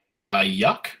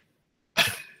Yuck.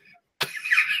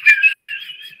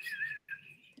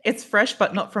 It's fresh,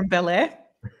 but not from Bel Air.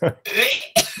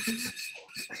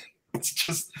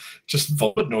 It's just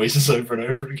vomit noises over and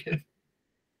over again.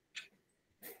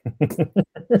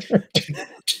 Do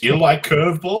you like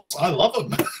curveballs? I love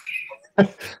them.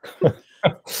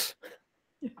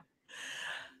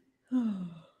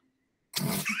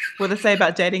 What they say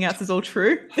about dating apps is all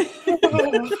true.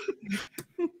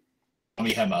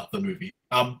 Armie Hammer, the movie.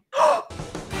 The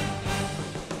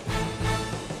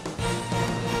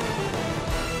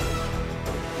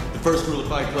first rule of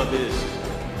Fight Club is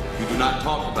you do not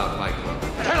talk about Fight Club.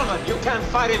 Gentlemen, you can't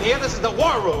fight in here. This is the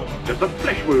war room. Just a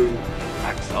flesh wound.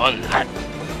 Axe on, hat.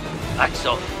 Axe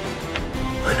off.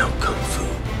 I know Kung Fu.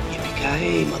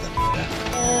 Yippee-ki-yay, motherfucker.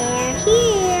 They're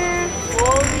here.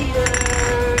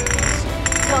 Warriors,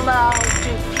 come out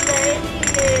to play.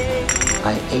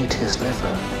 I ate his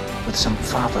liver with some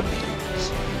fava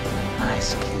beans.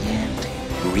 Nice Chianti.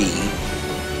 Greed,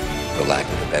 for lack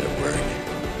of a better word,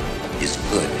 is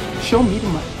good. Show me the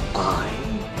money. I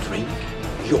drink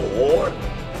your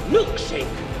milkshake.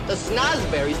 The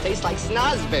snozberries taste like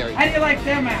snozberries. How do you like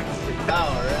them apples?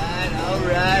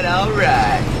 All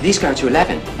right. These go to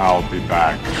 11. I'll be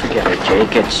back. Forget it,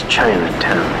 Jake. It's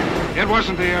Chinatown. It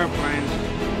wasn't the airplanes.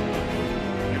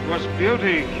 It was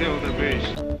beauty killed the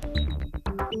beast.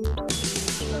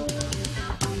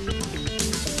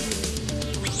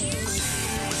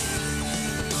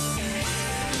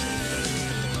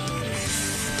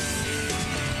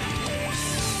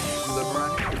 You live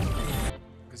around here?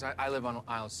 Because I live on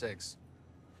aisle 6.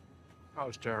 That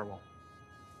was terrible.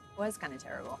 Was kind of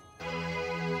terrible.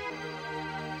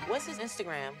 What's his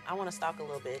Instagram? I want to stalk a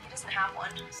little bit. Doesn't have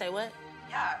one. Say what?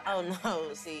 Yeah. Oh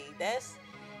no, see, that's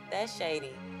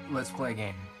shady. Let's play a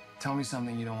game. Tell me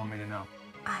something you don't want me to know.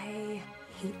 I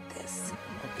hate this.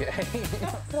 Okay.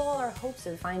 Put all our hopes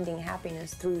in finding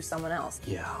happiness through someone else.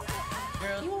 Yeah.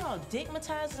 Girl, you all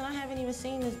dickmatized and I haven't even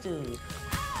seen this dude.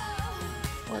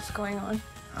 What's going on?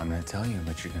 I'm gonna tell you,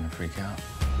 but you're gonna freak out.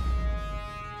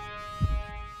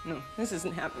 No, this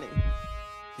isn't happening.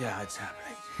 Yeah, it's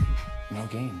happening. No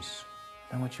games.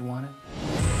 Know what you wanted?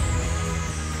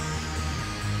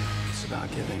 It's about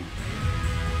giving.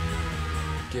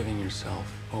 Giving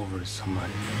yourself over to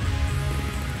somebody.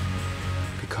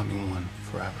 Becoming one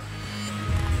forever.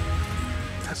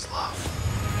 That's love.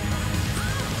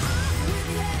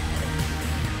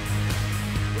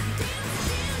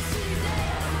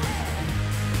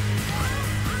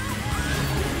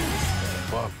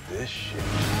 Fuck this shit.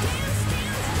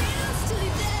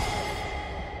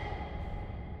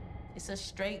 It's a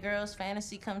straight girl's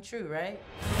fantasy come true, right?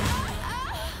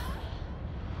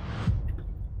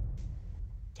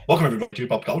 Welcome everybody to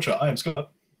Pop Culture. I am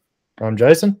Scott. I'm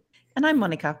Jason. And I'm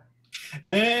Monica.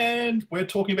 And we're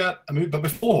talking about a movie, but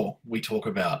before we talk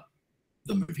about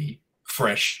the movie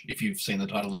Fresh, if you've seen the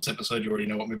title of this episode, you already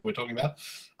know what movie we're talking about.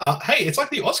 Hey, it's like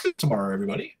the Oscars tomorrow,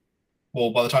 everybody.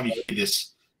 Well, by the time you hear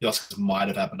this, the Oscars might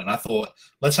have happened, and I thought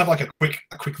let's have like a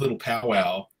quick little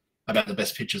powwow about the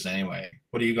best pictures anyway.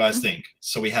 What do you guys think?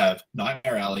 So we have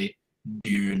Nightmare Alley,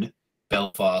 Dune,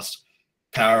 Belfast,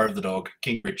 Power of the Dog,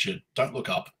 King Richard, Don't Look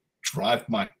Up, Drive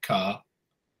My Car,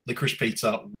 Licorice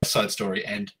Pizza, West Side Story,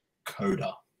 and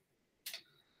Coda.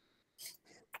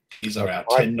 These are our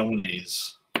 10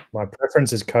 nominees. My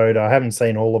preference is Coda. I haven't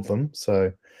seen all of them,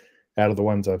 so out of the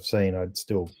ones I've seen, I'd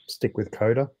still stick with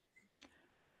Coda.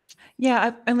 Yeah,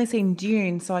 I've only seen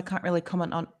Dune, so I can't really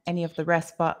comment on any of the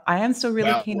rest, but I am still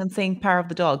really keen on seeing Power of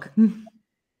the Dog.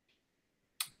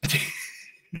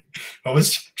 I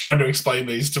was trying to explain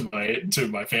these to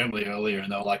my family earlier,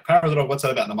 and they were like, Power of the Dog, what's that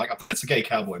about? And I'm like, oh, it's a gay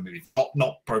cowboy movie,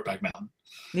 not Brokeback Mountain.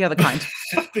 The other kind.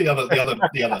 the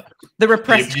other. The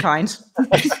repressed kind.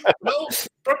 Well,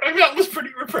 Brokeback Mountain was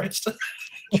pretty repressed.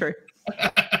 True.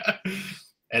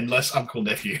 And less Uncle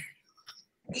Nephew.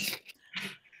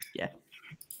 Yeah.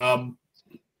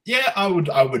 Yeah, I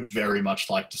would very much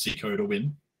like to see Coda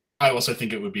win. I also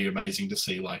think it would be amazing to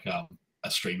see like a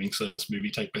streaming service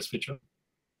movie take Best Picture.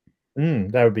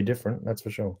 That would be different, that's for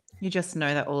sure. You just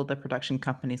know that all of the production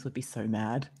companies would be so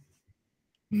mad.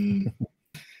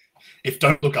 If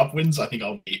Don't Look Up wins, I think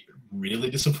I'll be really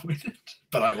disappointed.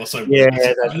 But I also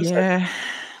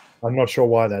I'm not sure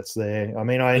why that's there. I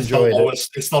mean, I enjoyed it.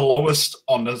 It's the lowest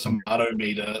on the tomato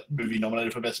meter movie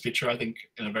nominated for Best Picture, I think,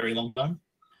 in a very long time.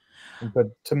 But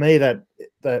to me, that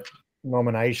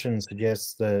nomination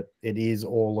suggests that it is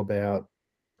all about,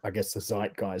 I guess, the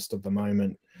zeitgeist of the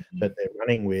moment that they're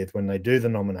running with when they do the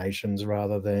nominations,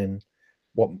 rather than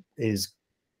what is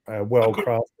a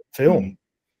well-crafted film.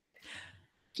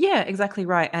 Yeah, exactly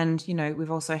right. And, you know, we've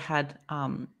also had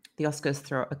the the Oscars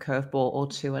throw a curveball or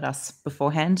two at us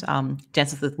beforehand.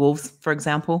 Dances with Wolves, for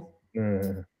example.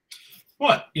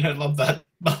 What? You don't love that?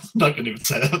 I'm not going to even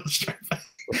say that straight face.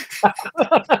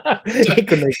 He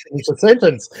couldn't even finish a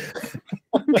sentence.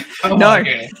 No.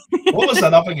 Okay. What was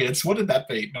that up against? What did that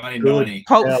beat? 1990.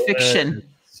 Pulp Fiction.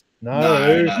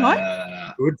 No.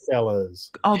 No.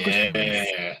 Goodfellas. Oh, Yeah,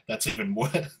 Goodfellas. that's even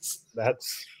worse.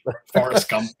 That's Forrest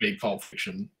Gump beat Pulp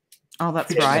Fiction. Oh, that's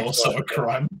Which is right. also a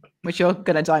crime. Which you're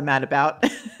going to die mad about.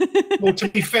 Well, to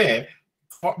be fair,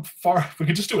 we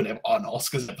could just do an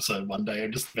Oscars episode one day,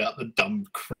 just about the dumb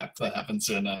crap that happens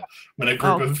in when a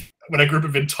group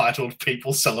of entitled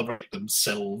people celebrate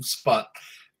themselves. But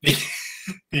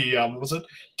the what was it?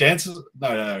 Dances?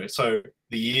 No. So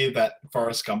the year that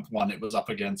Forrest Gump won, it was up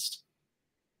against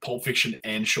Pulp Fiction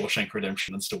and Shawshank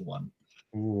Redemption, and still won.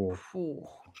 Ooh. Ooh.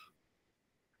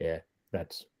 Yeah,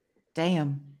 that's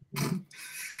damn.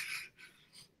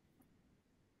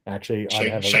 Actually,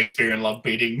 I'd have Shakespeare in Love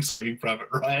beating Saving Private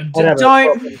Ryan. I'd have a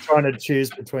problem trying to choose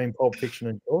between Pulp Fiction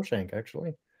and Shawshank.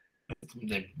 Actually,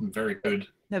 they're very good.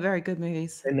 They're very good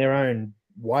movies in their own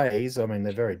ways. I mean,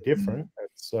 they're very different.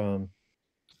 It's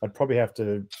I'd probably have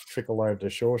to trickle over to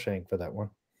Shawshank for that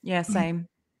one. Yeah, same.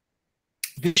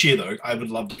 This year, though, I would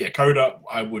love to get Coda.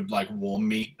 I would like Warm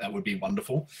Me. That would be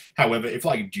wonderful. However, if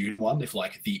like Dune won, if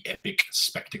like the epic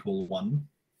spectacle won,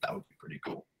 that would be pretty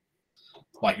cool.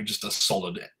 Like just a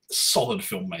solid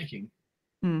filmmaking.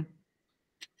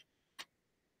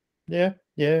 Yeah.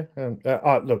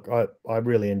 Look, I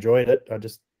really enjoyed it. I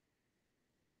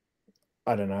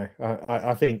don't know.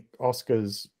 I think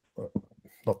Oscars.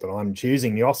 Not that I'm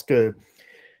choosing the Oscar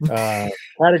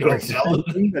category,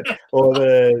 or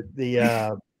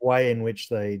the way in which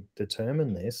they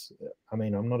determine this. I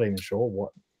mean, I'm not even sure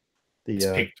what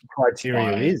the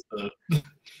criteria is.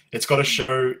 It's got a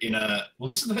show in a.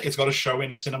 It's got a show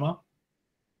in cinema.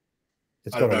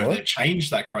 I don't know. They changed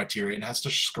that criteria. It has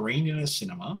to screen in a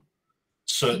cinema,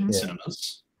 certain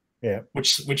cinemas. Yeah,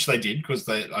 which they did because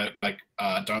they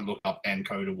Don't Look Up and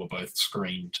Coda were both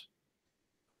screened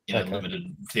in a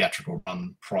limited theatrical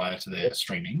run prior to their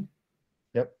streaming.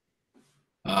 Yep.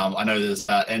 I know there's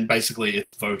that, and basically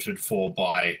it's voted for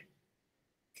by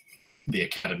the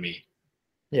Academy.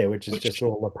 Yeah, which is just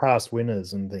all the past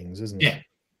winners and things, isn't it?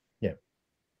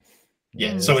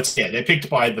 Yeah. So it's they're picked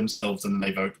by themselves and then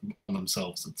they vote on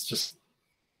themselves. It's just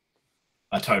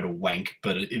a total wank,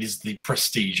 but it is the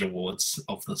prestige awards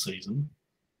of the season.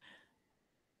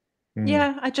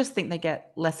 Yeah, I just think they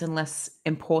get less and less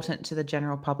important to the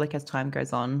general public as time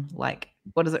goes on. Like,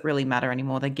 what does it really matter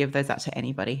anymore? They give those out to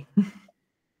anybody.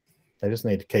 They just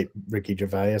need to keep Ricky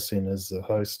Gervais in as the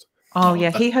host. Oh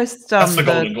yeah, he hosts the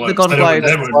Golden Globes. The Golden Globes.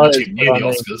 They won't let him near the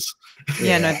Oscars.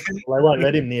 Yeah, no, they won't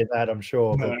let him near that. I'm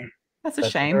sure. No. That's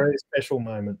a shame. A very special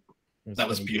moment. That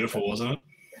was beautiful, wasn't it?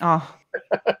 Oh,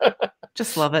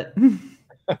 just love it.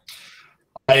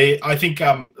 I think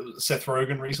Seth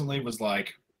Rogen recently was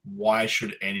like, "Why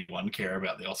should anyone care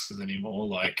about the Oscars anymore?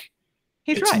 Like,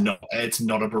 it's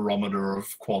not a barometer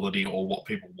of quality or what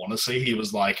people want to see." He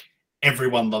was like,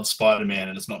 "Everyone loves Spider-Man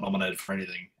and it's not nominated for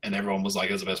anything," and everyone was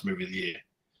like, "It's the best movie of the year."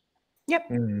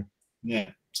 Yep. Yeah.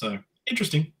 So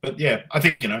interesting, but yeah, I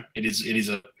think it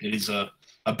is a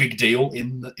big deal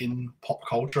in pop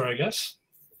culture, I guess.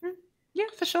 Yeah,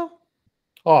 for sure.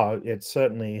 Oh, it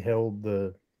certainly held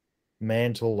the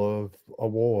mantle of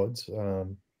awards,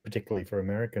 particularly for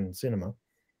American cinema.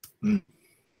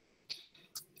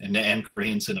 And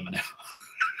Korean cinema now.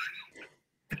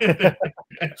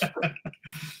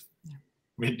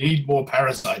 We need more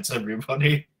Parasites,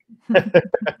 everybody.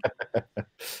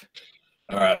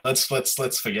 All right, let's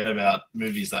forget about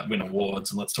movies that win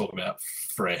awards and let's talk about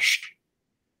Fresh.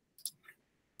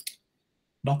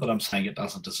 Not that I'm saying it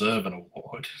doesn't deserve an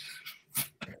award,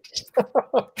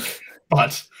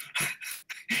 but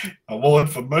award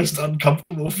for most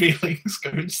uncomfortable feelings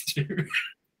goes to.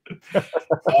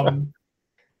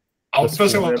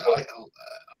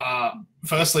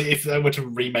 Firstly, if they were to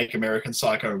remake American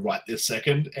Psycho right this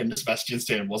second and Sebastian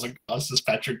Stan wasn't cast as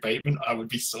Patrick Bateman, I would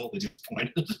be sorely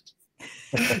disappointed.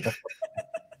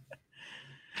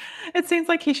 It seems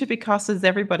like he should be cast as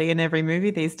everybody in every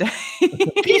movie these days.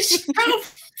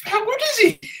 How good is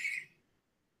he?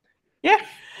 Yeah.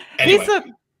 Anyway,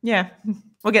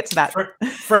 we'll get to that.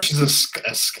 Fresh is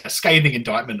a scathing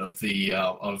indictment of the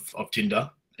of Tinder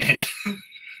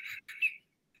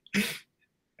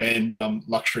and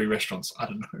luxury restaurants. I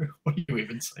don't know. What do you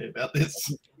even say about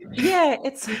this? Yeah,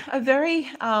 it's a very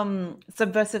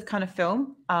subversive kind of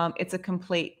film. It's a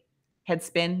complete head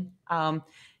spin.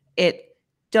 It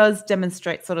does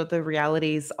demonstrate sort of the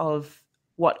realities of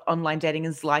what online dating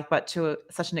is like, but to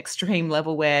such an extreme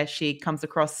level where she comes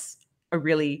across a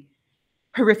really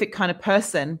horrific kind of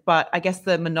person. But I guess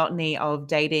the monotony of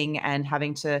dating and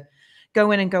having to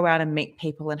go in and go out and meet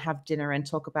people and have dinner and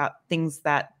talk about things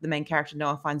that the main character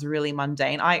Noah finds really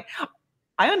mundane. I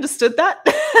understood that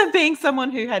being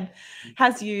someone who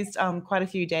has used quite a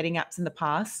few dating apps in the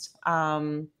past.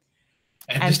 And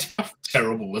just how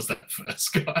terrible was that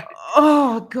first guy?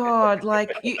 Oh God,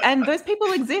 and those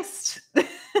people exist.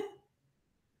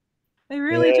 They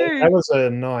really do. That was a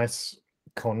nice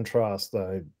contrast,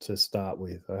 though, to start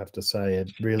with. I have to say,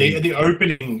 it really the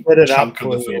opening set it chunk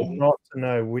up of the for you film. not to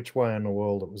know which way in the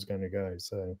world it was going to go.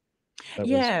 So that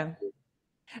yeah.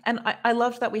 And I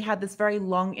loved that we had this very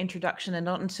long introduction, and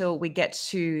not until we get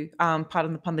to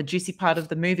upon the juicy part of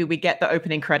the movie, we get the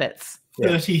opening credits.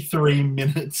 33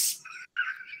 minutes.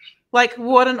 Like,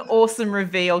 what an awesome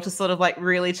reveal to sort of like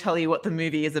really tell you what the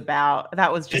movie is about.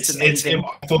 That was just amazing.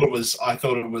 I thought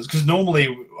it was because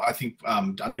normally I think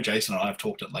Jason and I have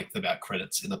talked at length about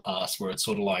credits in the past, where it's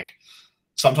sort of like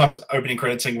sometimes opening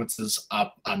credit sequences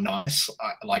are nice,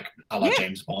 like a la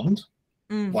James Bond.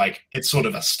 Like it's sort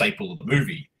of a staple of the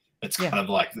movie. It's kind of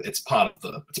like it's part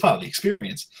of the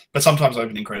experience. But sometimes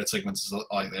opening credit sequences are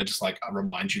like they're just like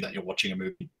remind you that you're watching a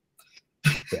movie.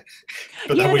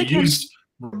 But they were used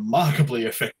remarkably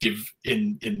effective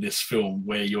in this film,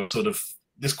 where you're sort of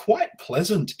there's quite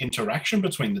pleasant interaction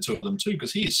between the two of them too,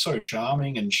 because he is so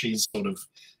charming and she's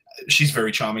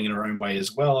very charming in her own way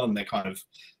as well, and their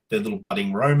little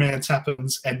budding romance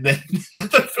happens, and then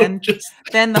the film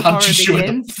then the horror punches you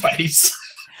in begins. the face.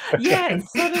 Yeah,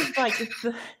 it's sort of like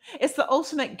it's the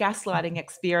ultimate gaslighting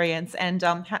experience, and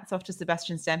hats off to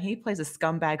Sebastian Stan. He plays a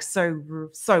scumbag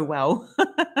so well.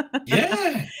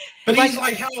 Yeah, but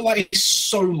he's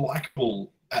so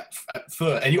likable at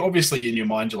first, and you obviously in your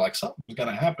mind you're like something's going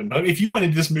to happen. But if you went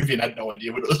into this movie and had no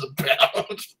idea what it was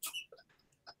about,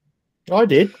 I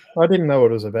did. I didn't know what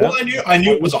it was about. Well, I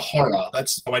knew it was a horror.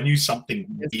 I knew something.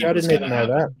 I didn't even know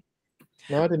that.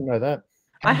 No, I didn't know that.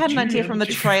 I had an idea from the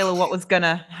trailer what was going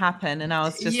to happen, and I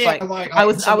was just I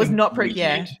was not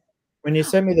When you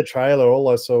sent me the trailer, all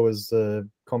I saw was the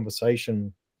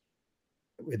conversation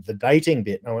with the dating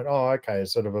bit, and I went, "Oh, okay,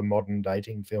 it's sort of a modern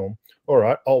dating film. All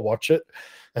right, I'll watch it."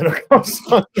 And I was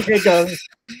going,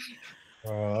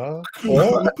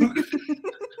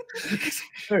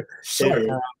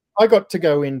 so I got to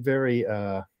go in very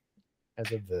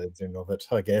as a virgin of it,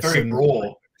 I guess. Very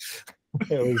raw.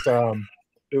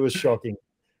 It was shocking.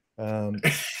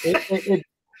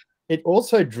 It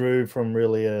also drew from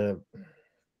really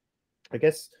I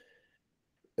guess,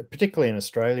 particularly in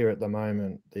Australia at the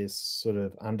moment, this sort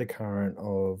of undercurrent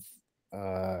of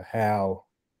how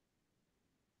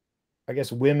I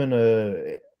guess women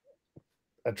are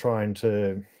trying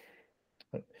to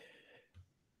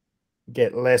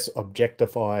get less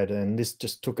objectified, and this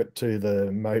just took it to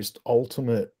the most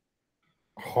ultimate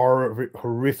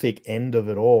horrific end of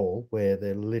it all, where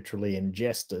they're literally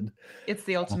ingested. It's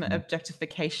the ultimate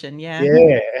objectification. Yeah,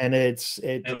 and it's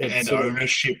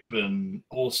ownership and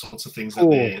all sorts of things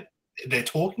that they're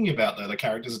talking about, though the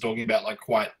characters are talking about like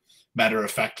quite matter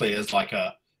of factly as like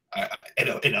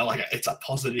it's a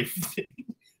positive thing.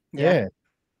 Yeah,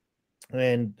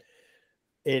 and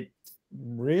it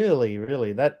really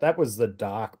that was the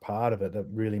dark part of it that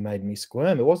really made me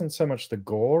squirm. It wasn't so much the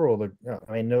gore or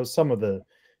there was some of the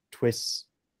twists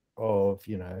of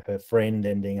her friend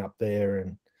ending up there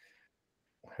and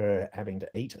her having to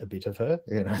eat a bit of her,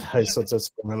 those sorts of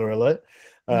spoiler alert.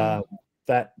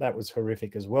 That was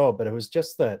horrific as well, but it was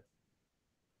just that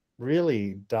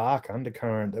really dark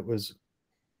undercurrent that was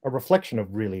a reflection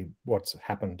of really what's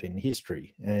happened in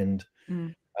history, and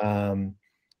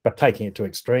but taking it to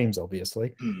extremes,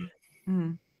 obviously.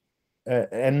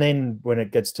 And then when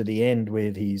it gets to the end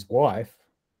with his wife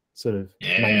sort of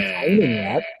maintaining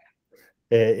that,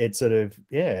 it sort of,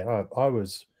 I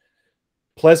was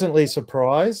pleasantly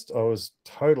surprised. I was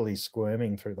totally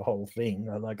squirming through the whole thing.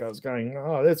 I was going,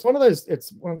 it's one of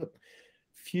the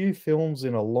few films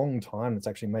in a long time that's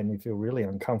actually made me feel really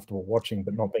uncomfortable watching,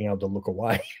 but not being able to look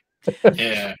away.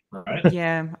 Yeah, right.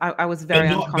 Yeah, I was very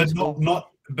uncomfortable.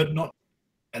 But not,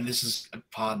 and this is,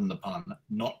 pardon the pun,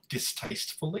 not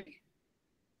distastefully.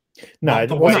 No,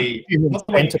 exactly.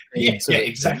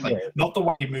 Not the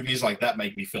way movies like that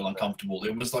make me feel uncomfortable.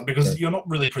 It was like because you're not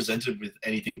really presented with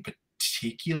anything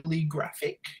particularly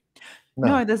graphic.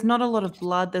 No, there's not a lot of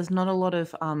blood. There's not a lot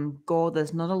of gore.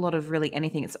 There's not a lot of really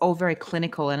anything. It's all very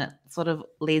clinical, and it sort of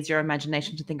leads your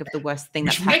imagination to think of the worst thing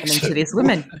that's happening to these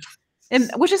women,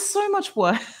 which is so much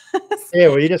worse. Yeah,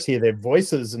 well, you just hear their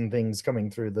voices and things coming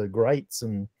through the grates,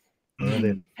 and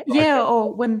Yeah,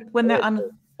 or when they're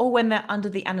when they're under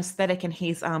the anesthetic and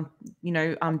he's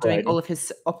doing all of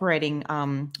his operating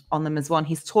on them as well. And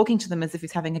he's talking to them as if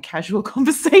he's having a casual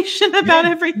conversation about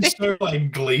everything. He's so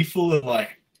like gleeful and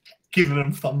like giving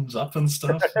them thumbs up and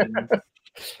stuff. And,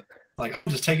 like,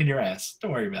 I'm just taking your ass.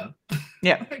 Don't worry about it.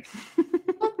 Yeah.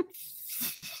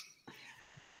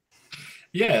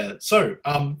 Yeah. So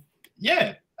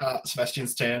Sebastian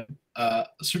Stan,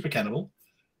 super cannibal,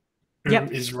 who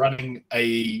is running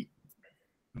a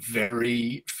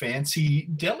very fancy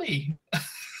deli.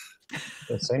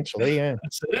 Essentially, yeah.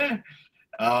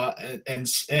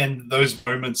 And those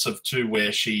moments of too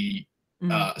where she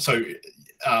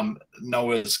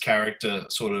Noah's character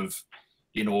sort of,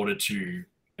 in order to,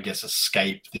 I guess,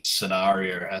 escape this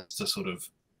scenario, has to sort of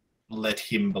let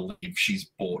him believe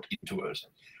she's bought into it,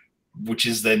 which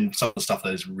is then some of the stuff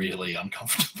that is really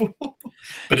uncomfortable,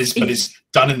 but is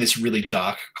done in this really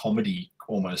dark comedy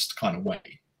almost kind of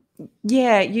way.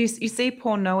 Yeah, you see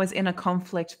poor Noah's in a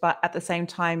conflict, but at the same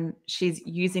time, she's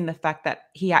using the fact that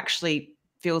he actually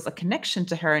feels a connection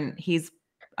to her, and he's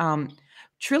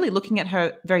truly looking at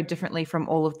her very differently from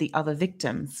all of the other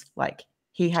victims. Like,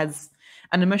 he has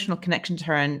an emotional connection to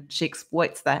her, and she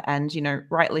exploits that, and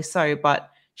rightly so. But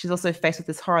she's also faced with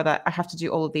this horror that I have to do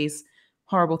all of these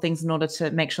horrible things in order to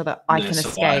make sure that I can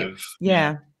escape.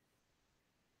 Yeah.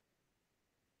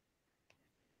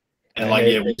 And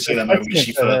we see that moment when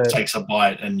she first takes a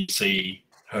bite and you see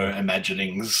her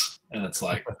imaginings, and it's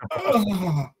like,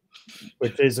 oh.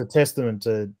 Which is a testament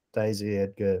to Daisy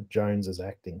Edgar Jones's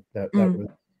acting. That was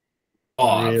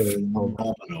really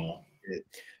phenomenal.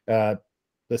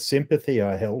 The sympathy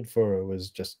I held for her was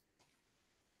just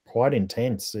quite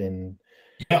intense. And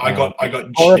I got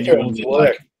genuinely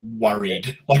like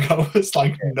worried. Like, I was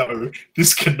like, no,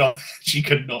 she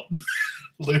cannot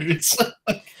lose.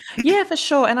 Yeah, for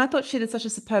sure. And I thought she did such a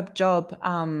superb job,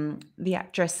 the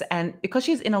actress. And because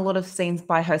she's in a lot of scenes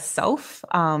by herself,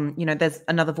 there's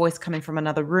another voice coming from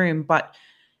another room, but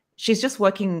she's just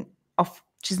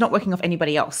she's not working off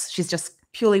anybody else. She's just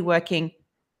purely working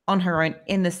on her own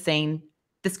in the scene.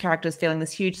 This character is feeling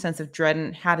this huge sense of dread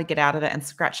and how to get out of it and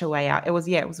scratch her way out. It was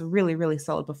a really, really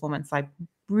solid performance. I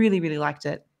really, really liked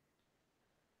it.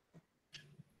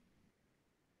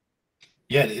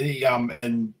 Yeah,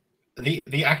 and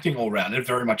the acting all round, it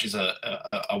very much is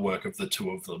a work of the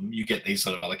two of them. You get these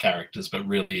sort of other characters, but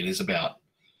really it is about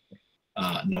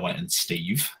Noah and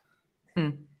Steve.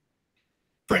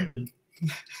 Brendan.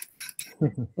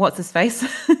 What's his face?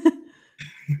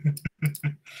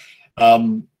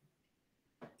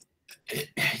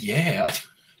 Yeah, I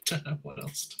don't know what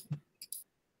else.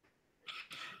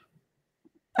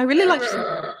 I really liked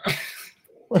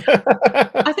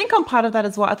I think on part of that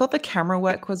as well, I thought the camera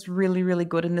work was really, really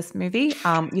good in this movie.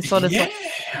 You sort of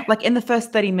like in the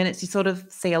first 30 minutes, you sort of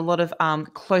see a lot of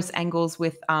close angles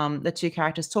with the two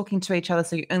characters talking to each other.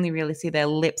 So you only really see their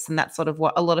lips. And that's sort of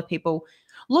what a lot of people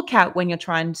look at when you're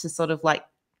trying to sort of like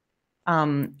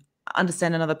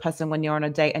understand another person when you're on a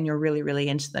date and you're really, really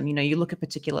into them. You look at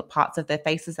particular parts of their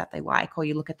faces that they like, or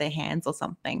you look at their hands or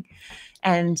something.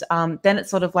 And then it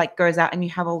sort of like goes out and you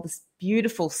have all this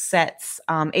beautiful sets.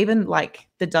 Even like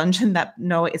the dungeon that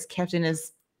Noah is kept in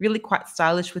is really quite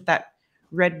stylish, with that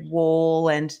red wall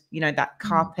and, that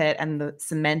carpet and the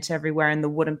cement everywhere and the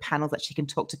wooden panels that she can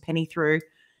talk to Penny through.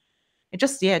 It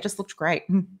just looked great.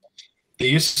 They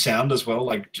use sound as well,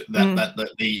 like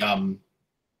the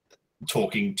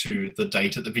talking to the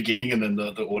date at the beginning, and then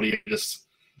the audio just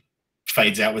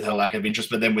fades out with her lack of interest.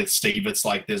 But then with Steve, it's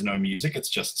like there's no music, it's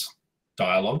just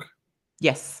dialogue.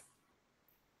 Yes.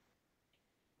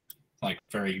 Like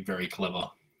very, very clever.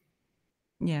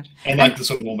 Yeah. And like the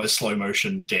sort of almost slow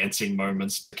motion dancing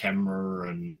moments, the camera,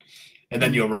 and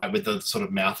then you're right with the sort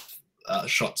of mouth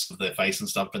shots of their face and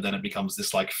stuff, but then it becomes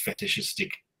this like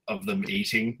fetishistic of them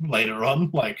eating later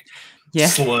on, like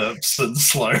slurps and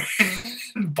slow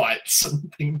bites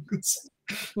and things.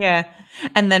 Yeah.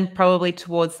 And then probably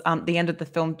towards the end of the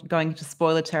film, going into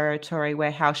spoiler territory,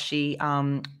 where how she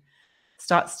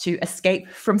starts to escape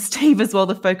from Steve as well,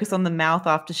 the focus on the mouth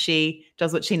after she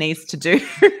does what she needs to do.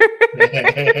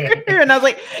 And I was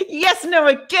like, yes,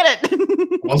 Noah, get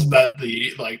it. Wasn't that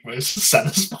the like most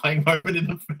satisfying moment in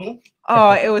the film?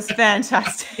 Oh, it was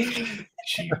fantastic.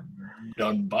 She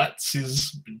unbutts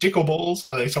his dick or balls.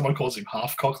 I think someone calls him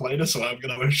half cock later, so I'm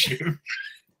going to assume.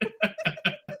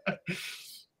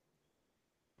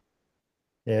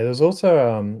 Yeah, there's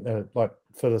also like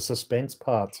for the suspense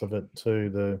parts of it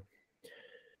too,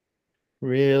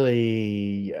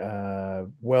 really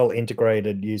well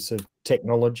integrated use of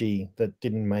technology that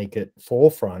didn't make it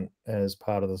forefront as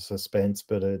part of the suspense,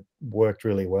 but it worked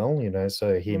really well, you know,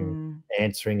 so him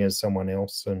answering as someone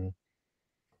else and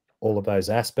all of those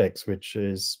aspects, which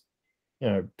is, you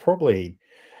know, probably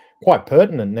quite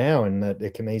pertinent now in that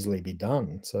it can easily be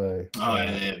done. So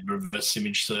reverse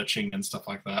image searching and stuff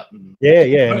like that. And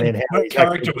and then how no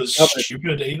character was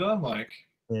stupid either. Like,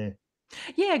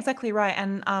 yeah, exactly right.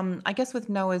 And I guess with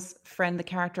Noah's friend, the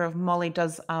character of Molly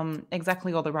does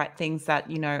exactly all the right things that,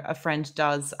 you know, a friend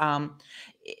does.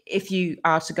 If you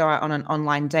are to go out on an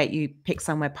online date, you pick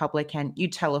somewhere public and you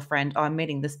tell a friend, oh, I'm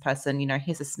meeting this person, you know,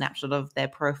 here's a snapshot of their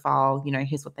profile, you know,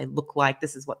 here's what they look like,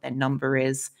 this is what their number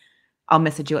is. I'll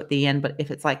message you at the end, but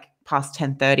if it's like past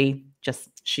 10:30,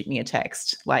 just shoot me a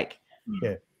text. Like,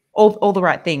 all the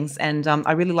right things. And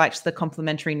I really liked the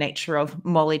complimentary nature of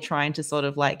Molly trying to sort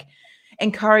of like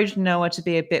encourage Noah to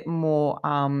be a bit more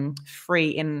free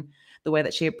in the way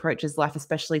that she approaches life,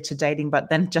 especially to dating, but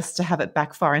then just to have it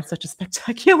backfire in such a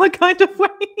spectacular kind of way.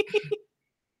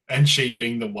 And she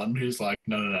being the one who's like,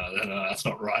 no, that's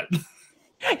not right.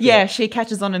 Yeah, she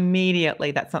catches on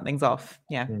immediately that something's off.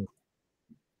 Yeah.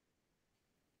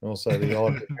 Also the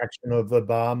odd reaction of the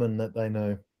barman that they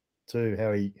know too,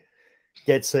 how he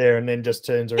gets there and then just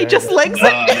turns around. He just legs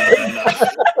it.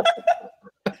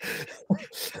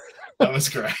 That was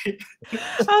great.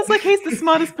 I was like, he's the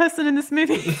smartest person in this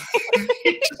movie.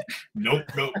 Nope.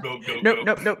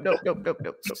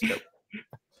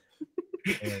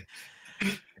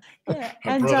 Yeah,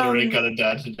 her brother ain't got a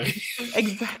dad today.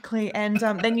 Exactly. And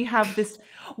then you have this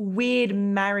weird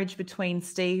marriage between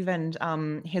Steve and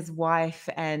his wife,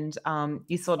 and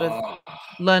you sort of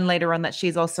learn later on that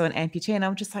she's also an amputee. And I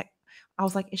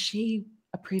was like, is she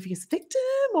a previous victim,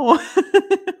 or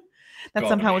that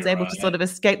somehow was able to sort of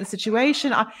escape the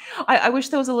situation? I wish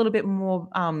there was a little bit more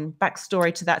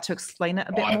backstory to that to explain it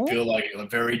a bit more. I feel like it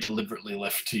very deliberately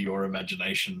left to your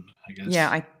imagination, I guess.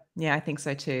 Yeah, I think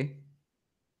so too.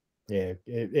 Yeah,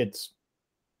 it's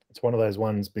one of those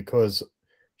ones because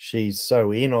she's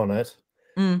so in on it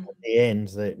at the end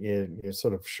that you're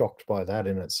sort of shocked by that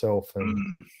in itself,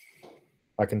 and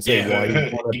I can see why you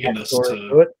want a backstory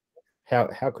to it.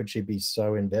 How could she be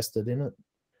so invested in it?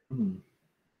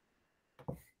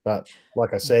 But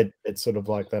like I said, it's sort of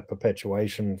like that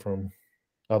perpetuation from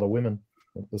other women,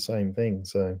 the same thing.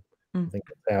 So I think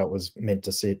that's how it was meant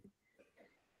to sit.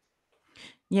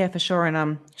 Yeah, for sure.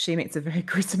 And she meets a very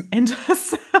gruesome end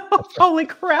herself. Holy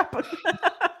crap.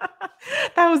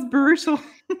 That was brutal.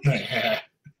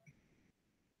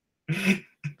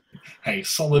 Hey,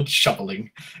 solid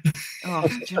shoveling. Oh,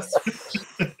 just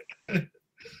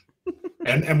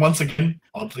and once again,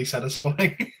 oddly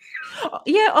satisfying.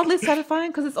 Yeah, oddly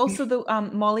satisfying, because it's also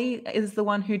the Molly is the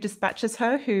one who dispatches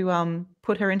her, who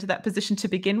put her into that position to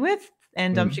begin with.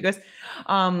 And she goes,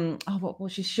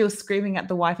 she was screaming at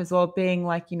the wife as well, being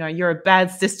like, you know, you're a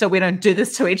bad sister. We don't do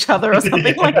this to each other, or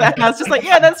something like that. And I was just like,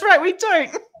 yeah, that's right, we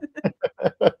don't.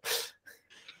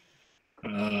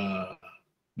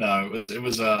 No, it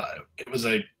was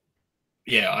a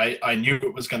yeah. I knew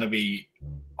it was going to be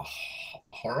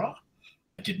horror.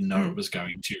 I didn't know it was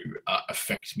going to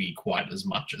affect me quite as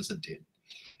much as it did.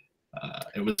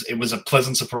 It was a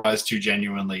pleasant surprise to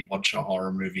genuinely watch a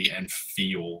horror movie and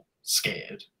feel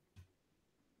scared.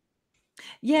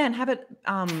 Yeah, and have it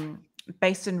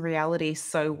based in reality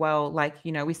so well. Like,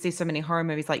 you know, we see so many horror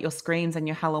movies like your Screams and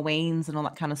your Halloweens and all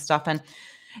that kind of stuff, and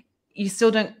you still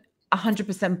don't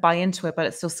 100% buy into it, but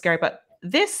it's still scary. But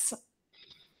this,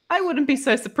 I wouldn't be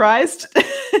so surprised.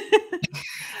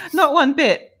 Not one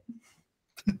bit.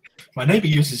 My neighbor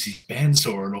uses his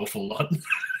bandsaw an awful lot.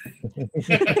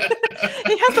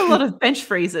 He has a lot of bench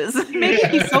freezers. Maybe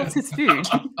he salts his food.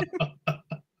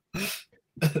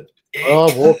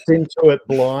 I walked into it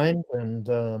blind,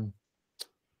 and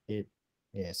it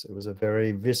was a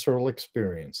very visceral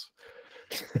experience.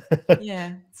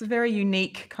 Yeah, it's a very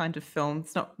unique kind of film.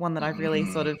 It's not one that I've really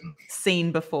sort of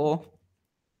seen before.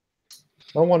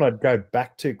 Not one I'd go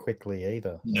back to quickly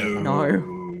either.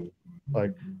 No.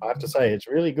 Like, I have to say, it's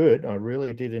really good. I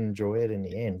really did enjoy it in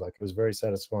the end. Like, it was a very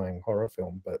satisfying horror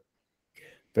film, but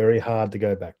very hard to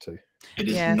go back to. It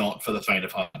is not for the faint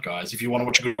of heart, guys. If you want to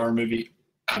watch a good horror movie,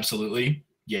 absolutely,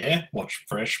 yeah, watch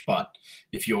Fresh. But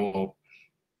if you're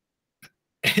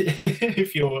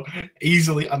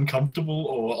easily uncomfortable,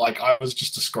 or like I was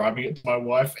just describing it to my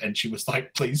wife and she was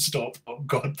like, please stop. Oh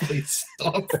God, please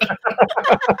stop.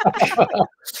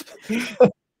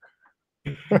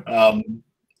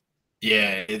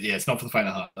 Yeah, it's not for the faint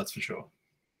of heart, that's for sure.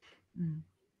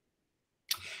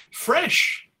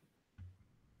 Fresh.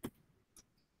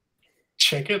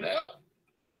 Check it out.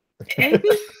 Maybe.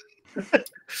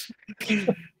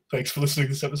 Thanks for listening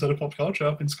to this episode of Pop Culture.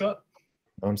 I've been Scott.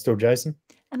 I'm still Jason.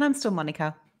 And I'm still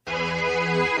Monica.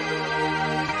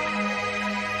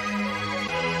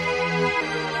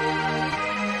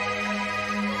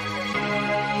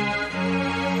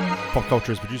 Pop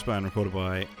Culture is produced by and recorded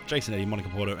by Jason Eddy, Monica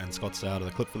Porto, and Scott Sauter.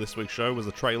 The clip for this week's show was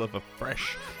the trailer for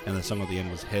Fresh, and the song at the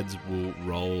end was Heads Will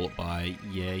Roll by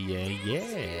Yeah Yeah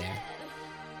Yeah.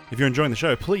 If you're enjoying the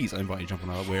show, please, I invite you to jump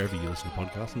on wherever you listen to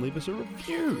podcasts and leave us a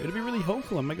review. It'd be really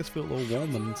helpful and make us feel all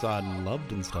warm and inside and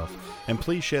loved and stuff. And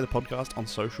please share the podcast on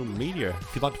social media.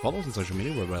 If you'd like to follow us on social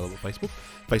media, we're available on Facebook,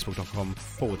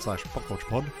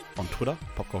 facebook.com/popculturepod, on Twitter,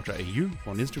 popcultureau,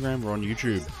 on Instagram, or on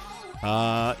YouTube.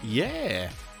 Yeah.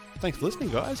 Thanks for listening,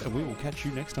 guys, and we will catch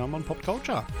you next time on Pop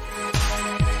Culture.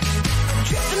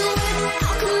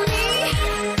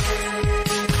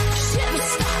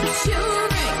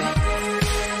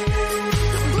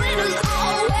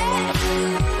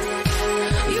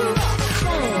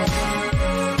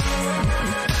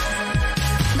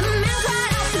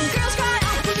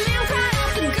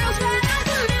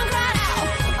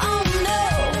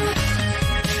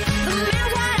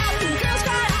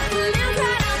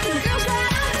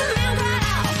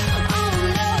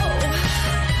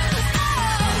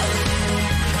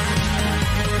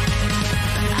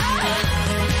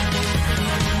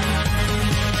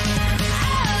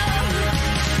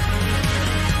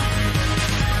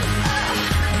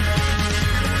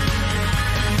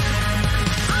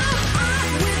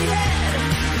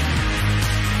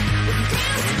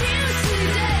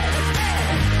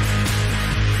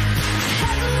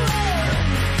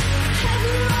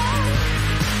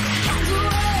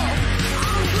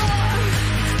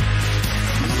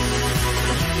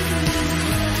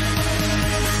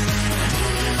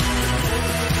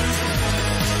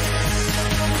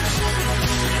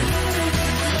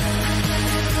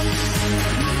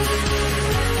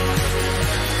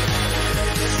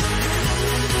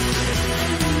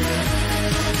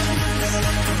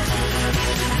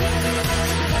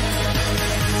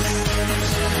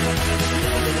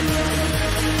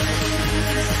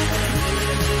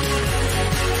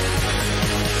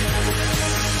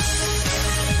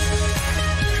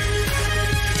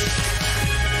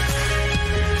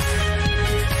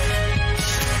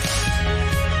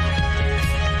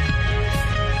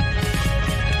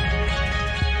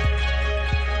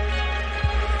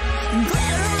 Glitter